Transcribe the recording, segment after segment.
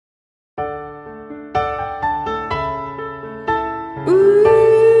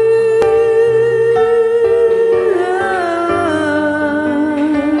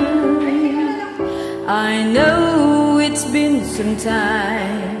some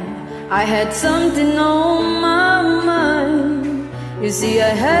time. I had something on my mind. You see, I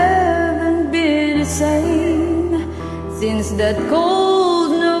haven't been the same since that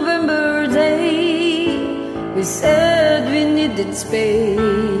cold November day. We said we needed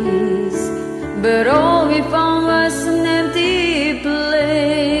space, but all we found was an empty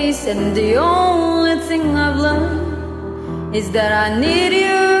place. And the only thing I've learned is that I need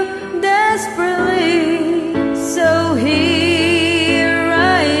you desperately. So here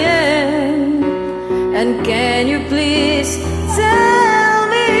I am, and can you please tell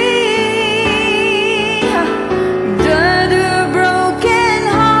me, where the broken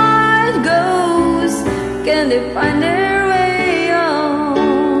heart goes? Can they find their way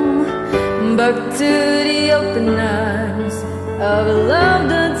home, back to the open arms of a love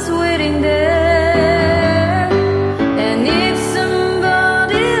that's waiting there? And if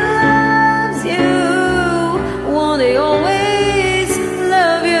somebody loves you, won't they always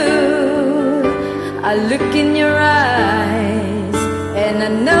love you? I look in your eyes and I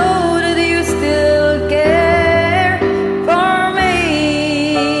know that you still care for me.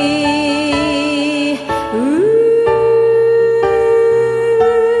 Ooh.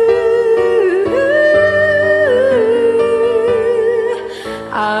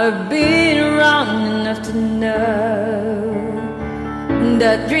 I've been around enough to know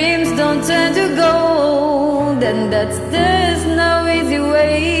that dreams don't turn to gold, and that there's no easy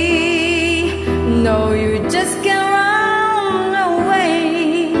way. No, you just can't run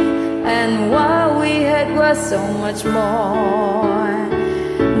away. And what we had was so much more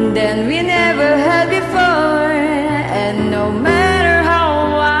than we never had before. And no matter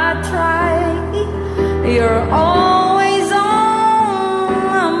how I try, you're always on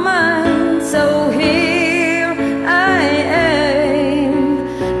my mind. So here I am,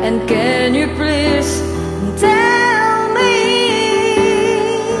 and can you please tell me,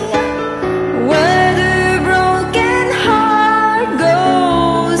 where the broken heart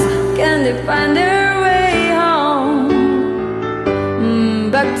goes? Can they find their way home,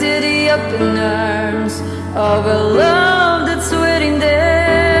 back to the open arms of a love that's waiting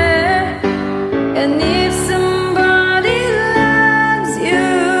there? And if somebody loves you,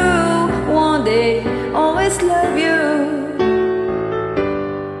 won't they always love you?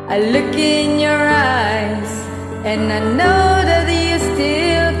 I look in your eyes and I know that you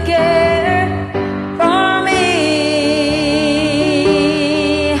still care for me.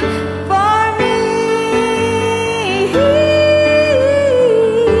 For me.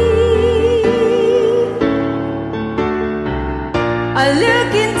 I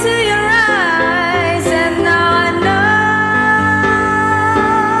look into your eyes and now I know,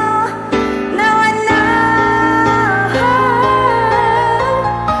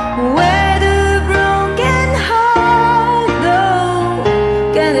 where the broken heart goes.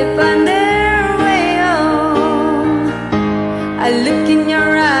 Can they find their way home? I look in your